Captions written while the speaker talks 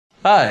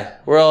Hi,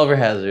 we're Oliver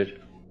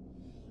Hazard.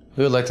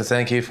 We would like to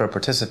thank you for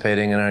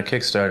participating in our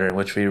Kickstarter,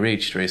 which we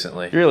reached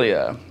recently. You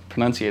really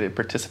pronunciated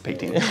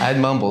participating. I'd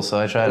mumble, so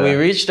I tried to... We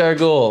reached our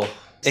goal.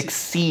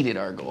 Exceeded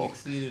our goal.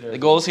 The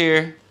goal's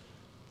here.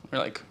 We're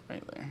like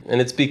right there. And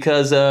it's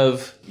because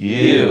of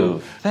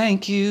you.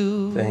 Thank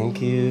you.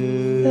 Thank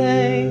you.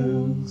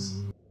 Thanks.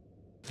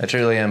 I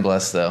truly am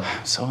blessed, though.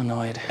 I'm so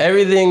annoyed.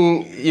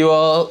 Everything you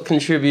all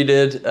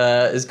contributed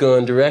is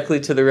going directly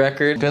to the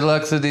record. Good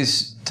luck through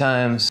these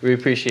times. We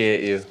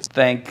appreciate you.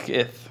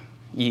 Thanketh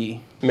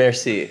ye.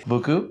 Merci.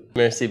 Beaucoup?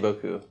 Merci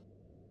beaucoup.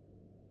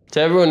 To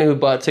everyone who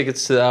bought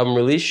tickets to the album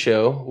release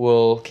show,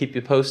 we'll keep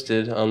you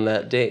posted on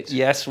that date.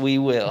 Yes, we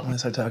will. When I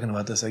start talking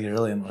about this, I get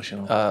really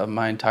emotional.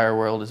 My entire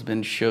world has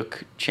been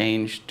shook,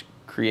 changed,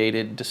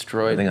 created, I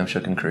destroyed. think I'm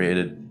shook and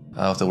created.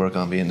 I'll have to work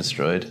on being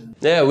destroyed.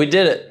 Yeah, we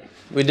did it.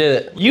 We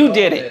did it. You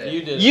did it.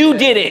 You did it. You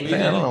did it.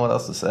 I don't know what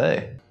else to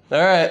say.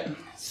 All right.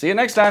 See you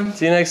next time.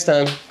 See you next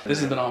time. This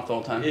has been off the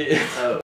whole time.